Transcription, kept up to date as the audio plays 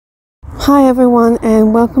Hi everyone,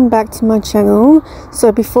 and welcome back to my channel.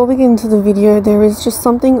 So before we get into the video, there is just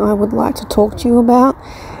something I would like to talk to you about.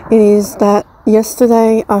 It is that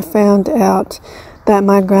yesterday I found out that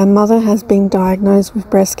my grandmother has been diagnosed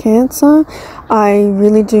with breast cancer. I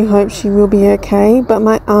really do hope she will be okay, but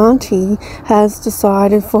my auntie has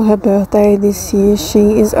decided for her birthday this year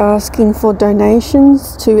she is asking for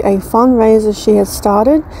donations to a fundraiser she has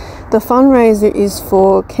started. The fundraiser is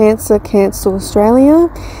for Cancer Australia.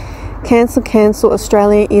 Cancer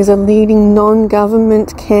Australia is a leading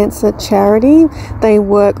non-government cancer charity. They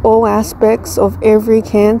work all aspects of every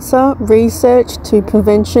cancer, research to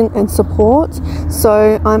prevention and support.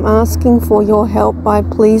 So I'm asking for your help by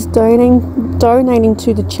please donating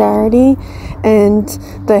to the charity, and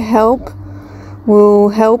the help will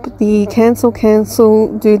help the Cancer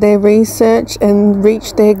Council do their research and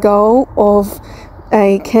reach their goal of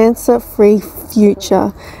a cancer-free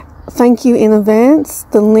future. Thank you in advance.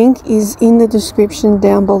 The link is in the description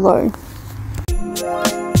down below.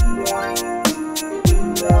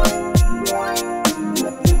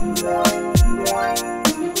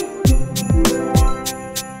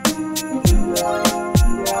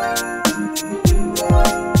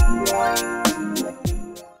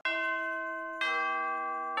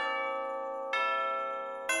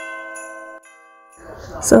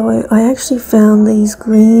 So I actually found these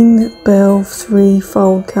green bell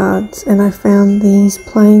 3-fold cards, and I found these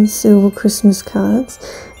plain silver Christmas cards,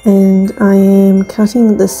 and I am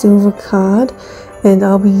cutting the silver card, and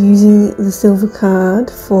I'll be using the silver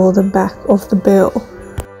card for the back of the bell.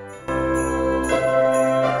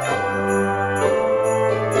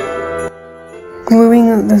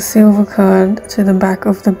 Gluing the silver card to the back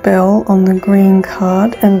of the bell on the green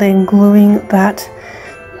card, and then gluing that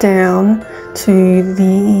down to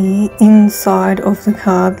the inside of the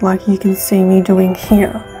card like you can see me doing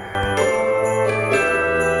here.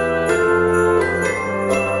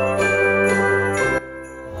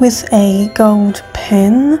 With a gold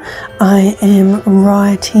pen, I am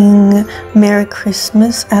writing Merry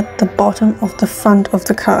Christmas at the bottom of the front of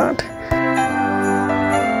the card.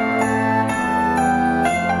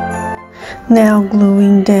 Now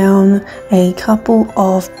gluing down a couple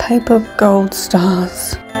of paper gold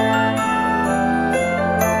stars.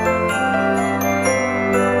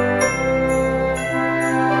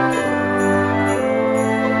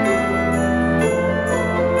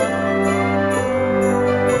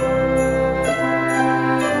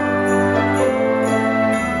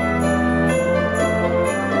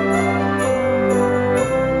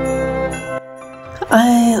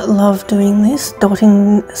 I love doing this,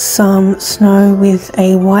 dotting some snow with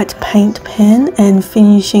a white paint pen and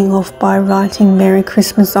finishing off by writing Merry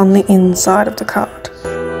Christmas on the inside of the card.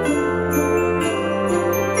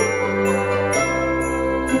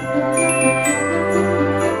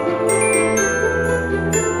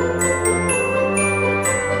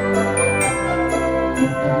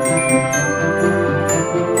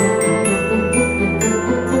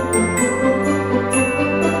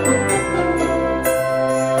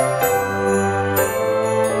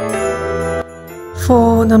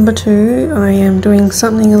 For number 2, I am doing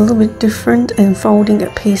something a little bit different and folding a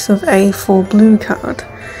piece of A4 blue card.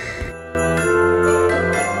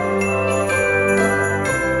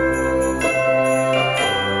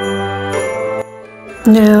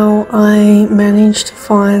 Now I managed to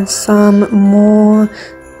find some more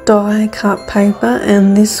die cut paper,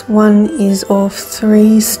 and this one is of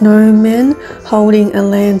 3 snowmen holding a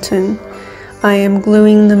lantern. I am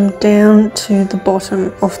gluing them down to the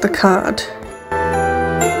bottom of the card.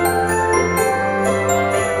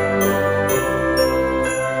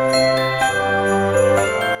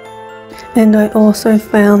 And I also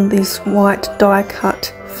found this white die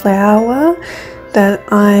cut flower that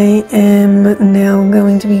I am now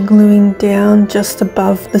going to be gluing down just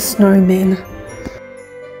above the snowman.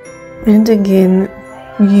 And again,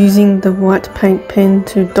 using the white paint pen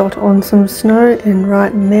to dot on some snow and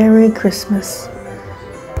write Merry Christmas.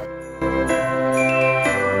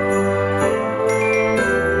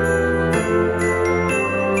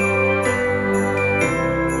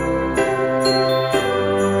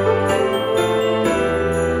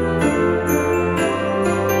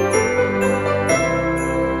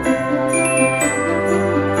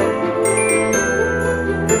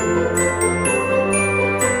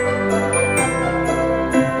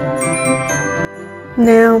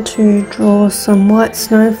 Now to draw some white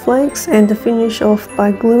snowflakes, and to finish off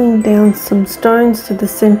by gluing down some stones to the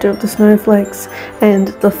center of the snowflakes and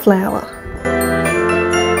the flower.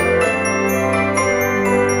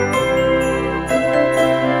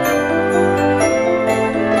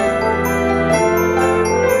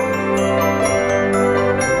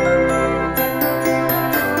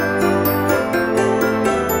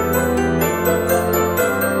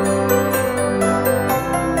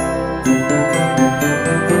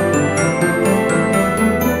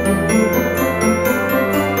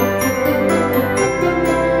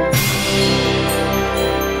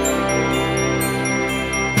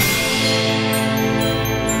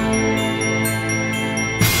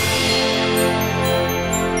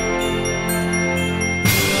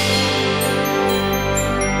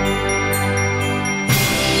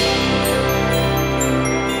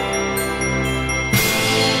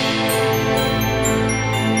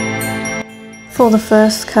 For the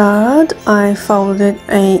first card, I folded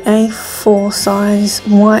a A4 size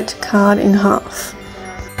white card in half.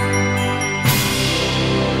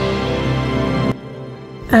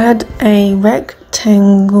 Add a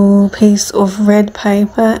rectangle piece of red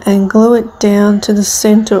paper and glue it down to the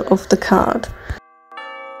center of the card.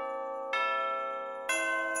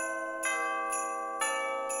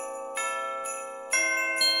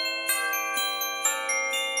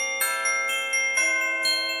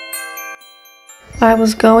 I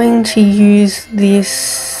was going to use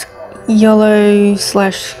this yellow/gold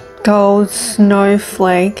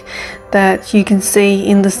snowflake that you can see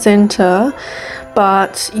in the center,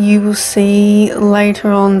 but you will see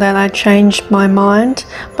later on that I changed my mind,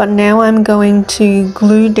 but now I'm going to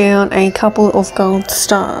glue down a couple of gold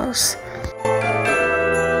stars.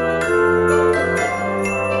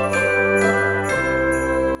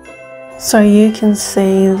 So you can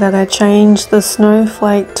see that I changed the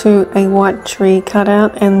snowflake to a white tree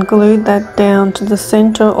cutout and glued that down to the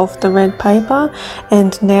center of the red paper,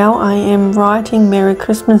 and now I am writing Merry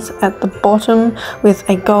Christmas at the bottom with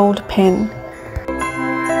a gold pen.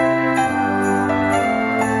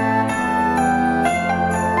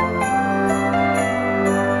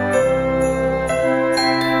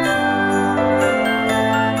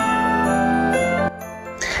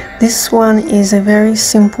 This one is a very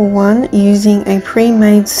simple one using a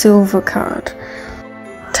pre-made silver card.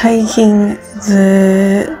 Taking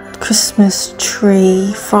the Christmas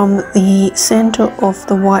tree from the center of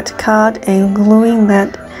the white card and gluing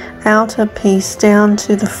that outer piece down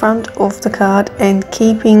to the front of the card and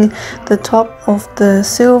keeping the top of the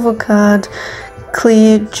silver card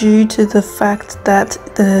clear due to the fact that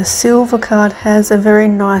the silver card has a very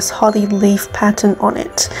nice holly leaf pattern on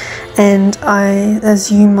it, and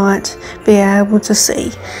as you might be able to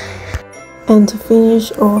see. And to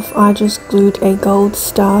finish off, I just glued a gold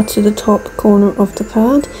star to the top corner of the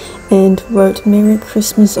card and wrote Merry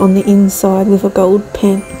Christmas on the inside with a gold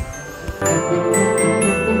pen.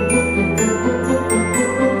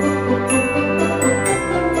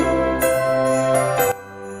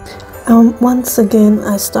 Once again,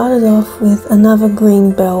 I started off with another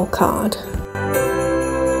green bell card.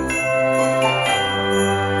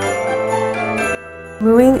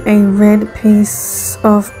 Gluing a red piece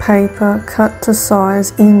of paper cut to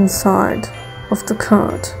size inside of the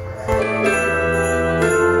card.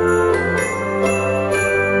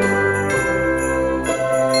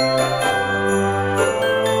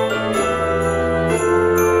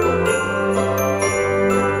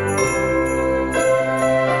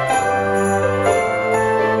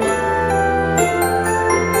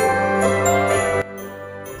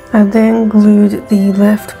 I then glued the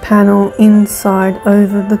left panel inside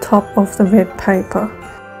over the top of the red paper.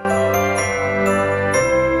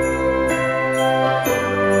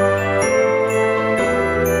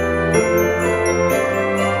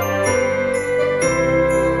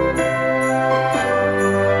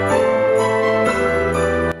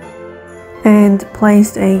 And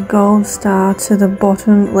placed a gold star to the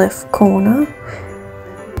bottom left corner.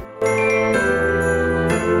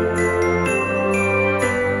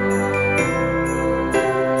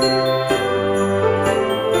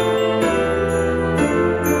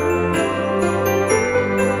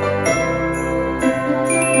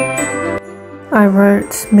 I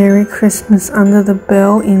wrote Merry Christmas under the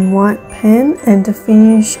bell in white pen, and to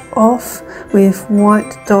finish off with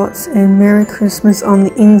white dots and Merry Christmas on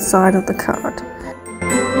the inside of the card.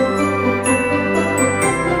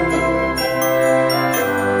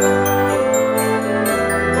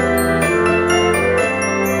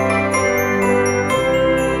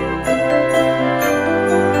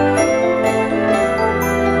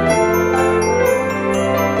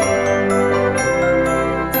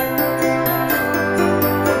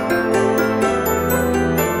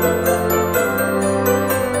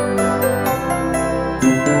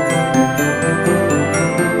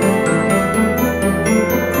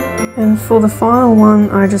 And for the final one,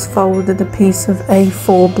 I just folded a piece of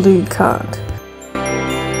A4 blue card.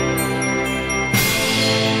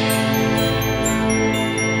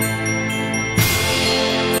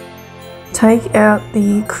 Take out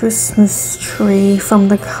the Christmas tree from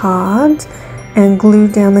the card and glue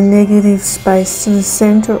down the negative space to the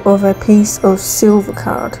center of a piece of silver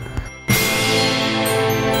card.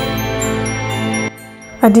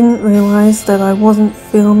 I didn't realize that I wasn't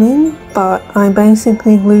filming, but I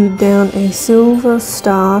basically glued down a silver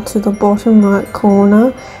star to the bottom right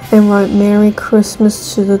corner and wrote Merry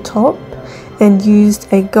Christmas to the top, and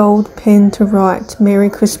used a gold pen to write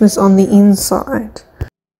Merry Christmas on the inside.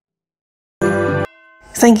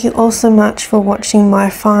 Thank you all so much for watching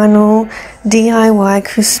my final DIY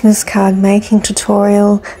Christmas card making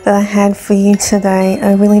tutorial that I had for you today.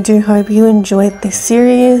 I really do hope you enjoyed this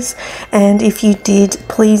series, and if you did,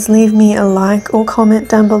 please leave me a like or comment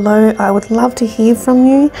down below. I would love to hear from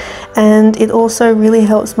you, and it also really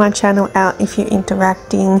helps my channel out if you're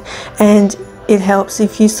interacting, and it helps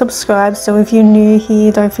if you subscribe. So if you're new here,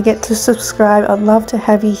 don't forget to subscribe. I'd love to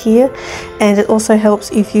have you here. And it also helps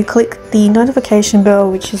if you click the notification bell,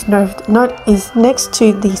 which is next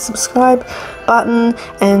to the subscribe button,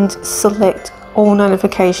 and select all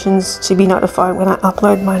notifications to be notified when I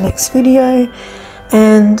upload my next video.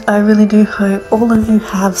 And I really do hope all of you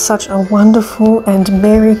have such a wonderful and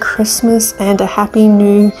Merry Christmas and a Happy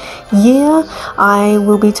New Year. I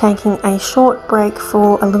will be taking a short break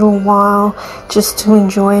for a little while just to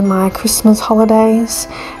enjoy my Christmas holidays,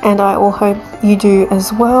 and I all hope you do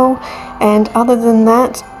as well. And other than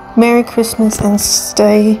that, Merry Christmas and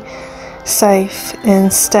stay safe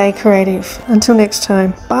and stay creative. Until next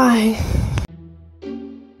time, bye.